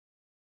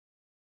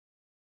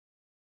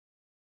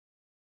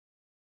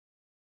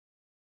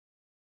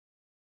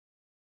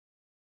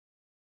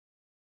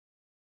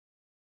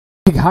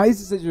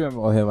guys, it's Adrian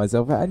here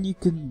myself, and you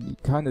can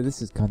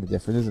this is kind of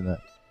different, isn't it?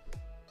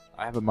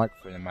 I have a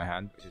microphone in my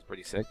hand, which is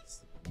pretty sick.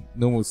 It's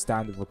normal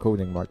standard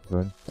recording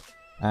microphone,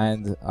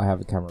 and I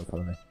have a camera in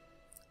front of me.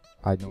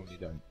 I normally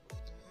don't.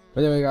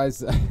 But anyway,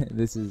 guys,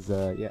 this is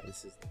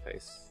this is the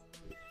face.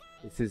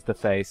 This is the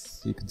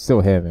face. You can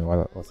still hear me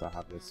whilst I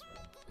have this.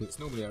 It's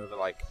normally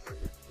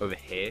over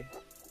here.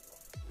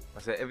 I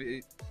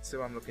said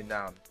so I'm looking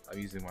down. I'm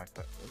using my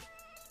phone.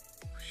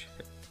 Oh,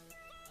 shit.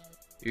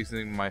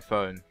 Using my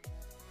phone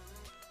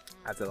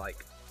as a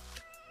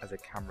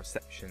camera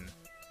reception.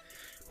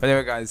 But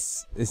anyway,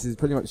 guys, this is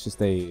pretty much just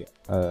a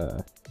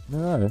no,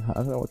 I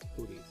don't know what to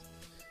call these.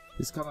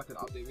 This is kind of like an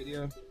update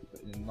video,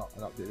 but not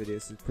an update video.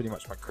 This is pretty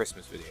much my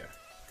Christmas video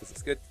because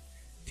it's good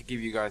to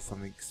give you guys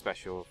something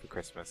special for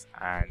Christmas,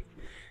 and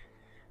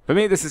for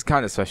me, this is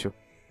kind of special.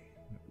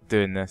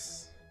 Doing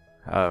this,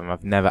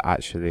 I've never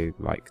actually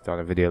done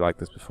a video like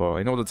this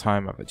before. In all the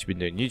time, I've actually been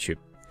doing YouTube,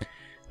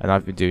 and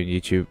I've been doing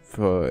YouTube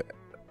for.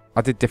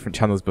 I did different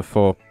channels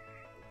before.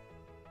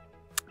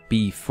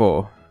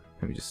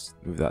 Let me just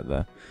move that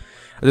there.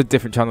 I did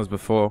different channels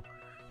before,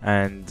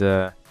 and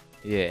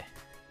yeah,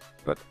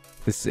 but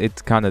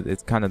it's kind of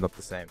not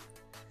the same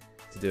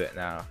to do it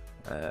now.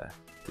 To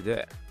do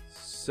it.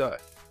 So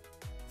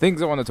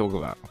things I want to talk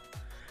about.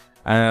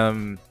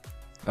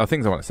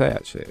 Things I want to say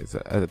actually is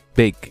a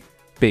big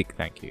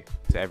thank you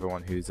to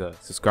everyone who's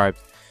subscribed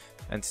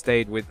and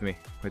stayed with me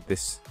with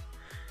this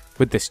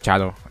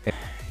channel.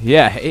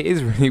 Yeah, it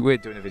is really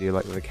weird doing a video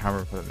with a camera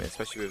in front of me,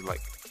 especially with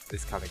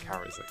this kind of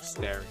camera is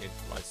staring into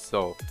my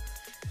soul.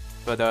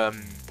 But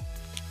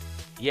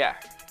yeah,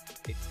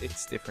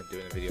 it's different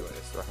doing a video like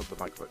this. So I hope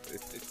the mic works.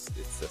 It's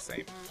the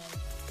same thing.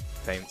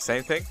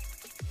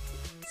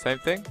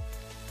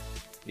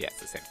 Yeah, it's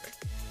the same thing.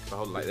 If I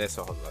hold it like this,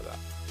 I'll hold it like that.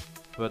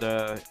 But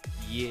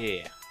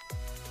yeah,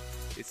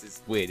 this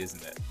is weird,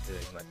 isn't it?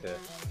 Doing a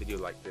video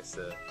like this,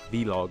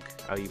 vlog.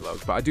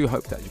 But I do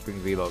hope that you bring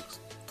vlogs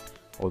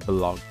or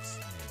vlogs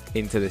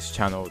into this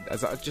channel,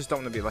 as I just don't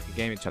want to be like a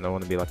gaming channel. I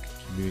want to be like a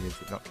community,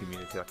 not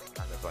community, like a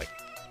kind of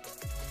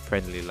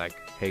friendly,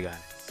 hey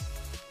guys,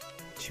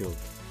 chill,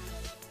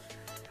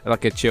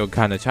 like a chill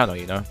kind of channel,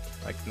 you know,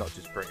 not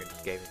just bringing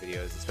gaming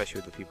videos,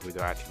 especially with the people who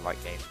don't actually like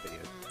gaming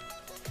videos.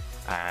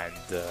 And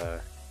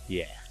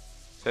yeah,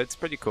 so it's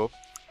pretty cool.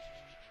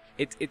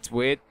 It's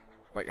weird,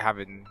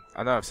 having,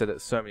 I know I've said it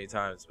so many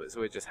times, but it's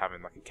weird just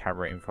having a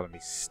camera in front of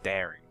me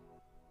staring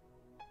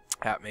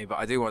at me. But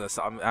I do want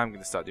to I'm going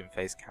to start doing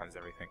face cams and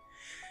everything.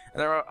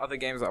 And there are other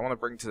games that I want to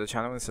bring to the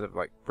channel instead of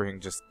bringing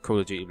just Call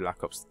of Duty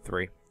Black Ops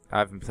 3.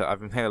 I've been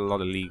playing a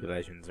lot of League of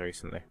Legends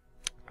recently.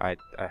 I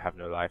have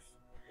no life,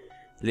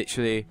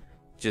 literally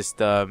just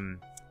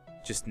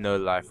no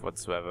life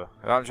whatsoever.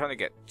 I'm trying to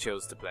get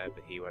Chills to play it,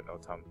 but he won't. Or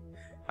Tom,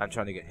 I'm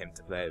trying to get him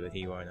to play it, but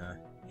he won't.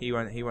 He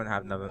won't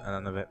have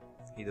none of it.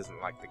 He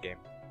doesn't like the game.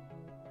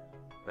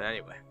 But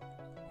anyway,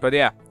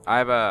 yeah, I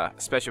have a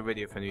special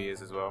video for New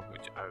Year's as well,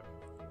 which I'm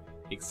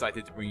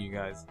excited to bring you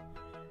guys.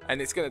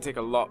 And it's gonna take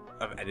a lot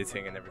of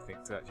editing and everything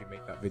to actually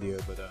make that video.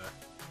 But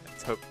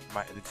let's hope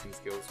my editing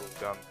skills will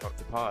come up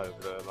to par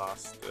over the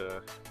last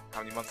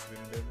how many months have we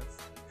been doing this?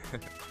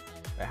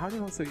 Wait, how many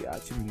months have you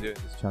actually been doing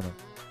this channel?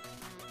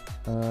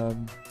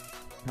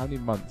 How many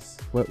months?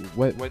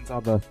 When's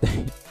our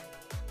birthday?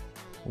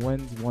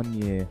 When's 1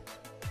 year?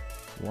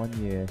 1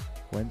 year.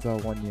 When's our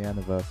 1 year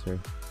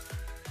anniversary?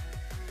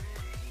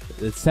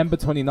 December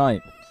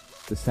 29th.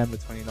 December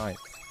 29th.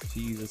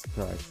 Jesus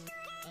Christ.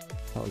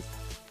 That was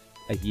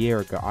a year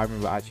ago. I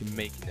remember actually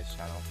making this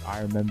channel.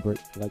 I remember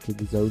it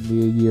it was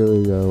only a year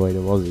ago. Wait,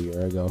 it was a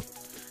year ago.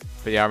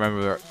 But yeah, I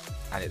remember it,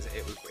 and it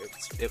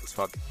was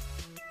fun,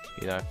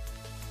 you know.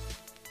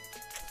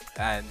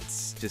 And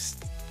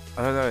just,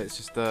 I don't know, it's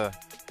just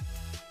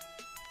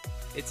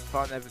it's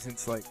fun ever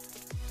since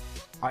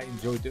I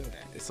enjoy doing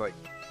it. It's it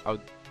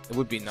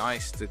would be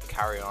nice to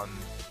carry on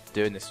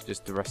doing this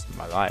just the rest of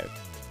my life.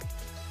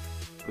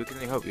 We can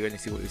only hope. We only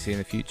see what we see in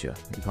the future.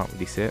 We can't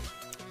really see it.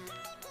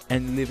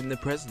 And live in the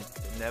present.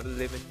 And never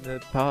live in the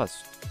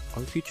past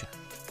or the future.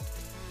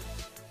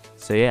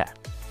 So yeah.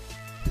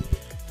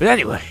 But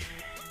anyway,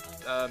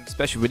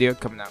 special video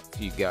coming out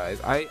for you guys.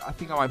 I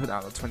think I might put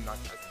that on the 29th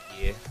of the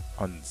year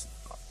on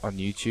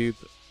YouTube,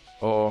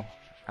 or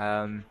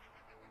don't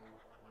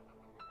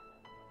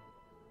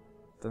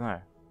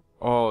know,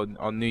 or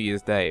on New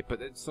Year's Day.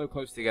 But it's so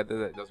close together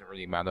that it doesn't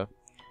really matter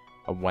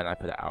on when I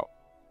put it out.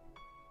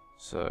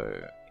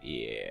 So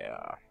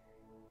yeah.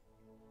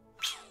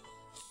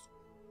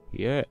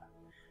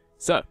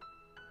 So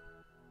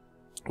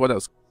what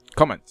else?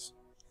 Comments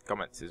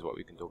is what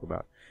we can talk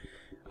about.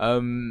 I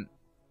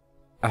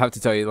have to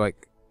tell you,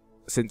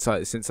 since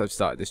I've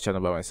started this channel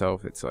by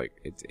myself, it's so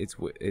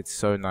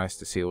nice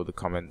to see all the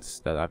comments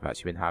that I've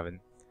actually been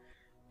having,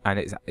 and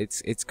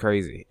it's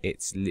crazy.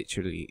 It's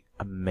literally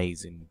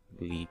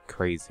amazingly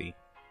crazy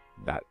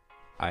that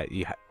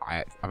I've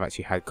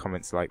actually had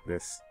comments like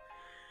this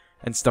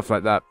and stuff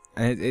like that,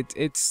 and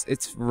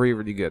it's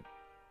really good.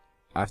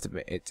 I have to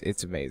admit,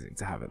 it's amazing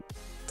to have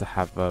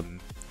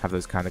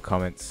those kind of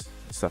comments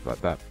and stuff like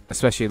that,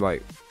 especially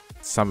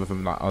some of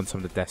them like on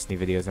some of the Destiny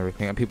videos and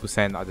everything, and people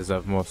saying that I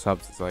deserve more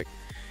subs. It's like,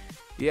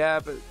 yeah,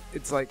 but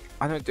it's like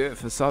I don't do it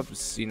for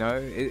subs, you know.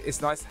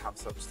 It's nice to have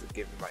subs to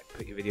give like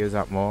put your videos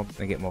out more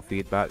and get more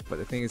feedback. But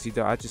the thing is,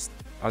 I just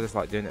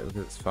like doing it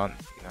because it's fun,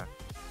 you know.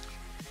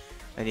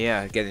 And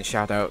yeah, getting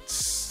shout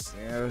outs,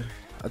 you know.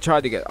 I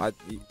tried to get,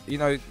 you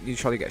know, you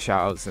try to get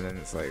shout outs and then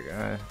it's like,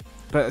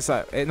 but it's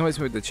like, it annoys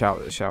me with the shout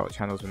out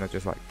channels when they're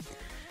just like,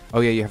 oh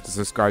yeah, you have to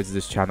subscribe to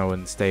this channel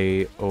and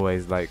stay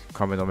always like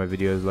comment on my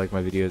videos, like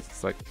my videos.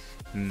 It's like,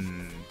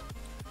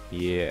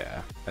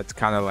 yeah, that's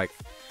kind of like,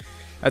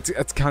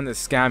 that's kind of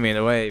scammy in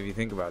a way if you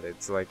think about it.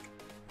 It's like,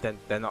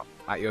 they're not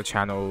at your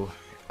channel.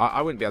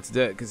 I wouldn't be able to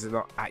do it because they're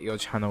not at your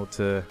channel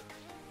to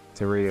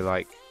really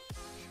like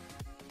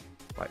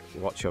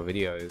watch your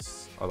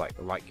videos or like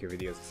your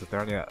videos. So they're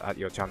only at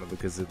your channel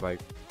because of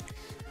like,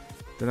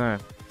 don't know,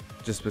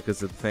 just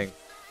because of the thing,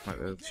 like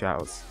the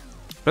shoutouts.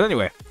 But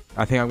anyway,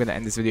 I think I'm gonna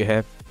end this video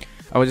here.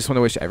 I just want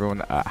to wish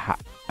everyone an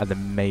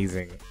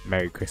amazing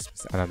Merry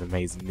Christmas and an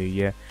amazing New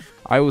Year.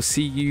 I will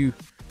see you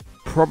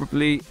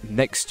probably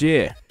next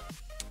year.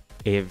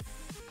 Next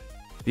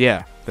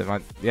year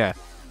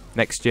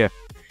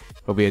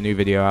there'll be a new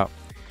video out.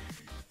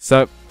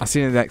 So I'll see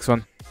you in the next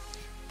one.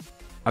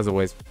 As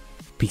always,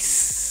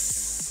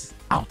 peace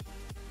out.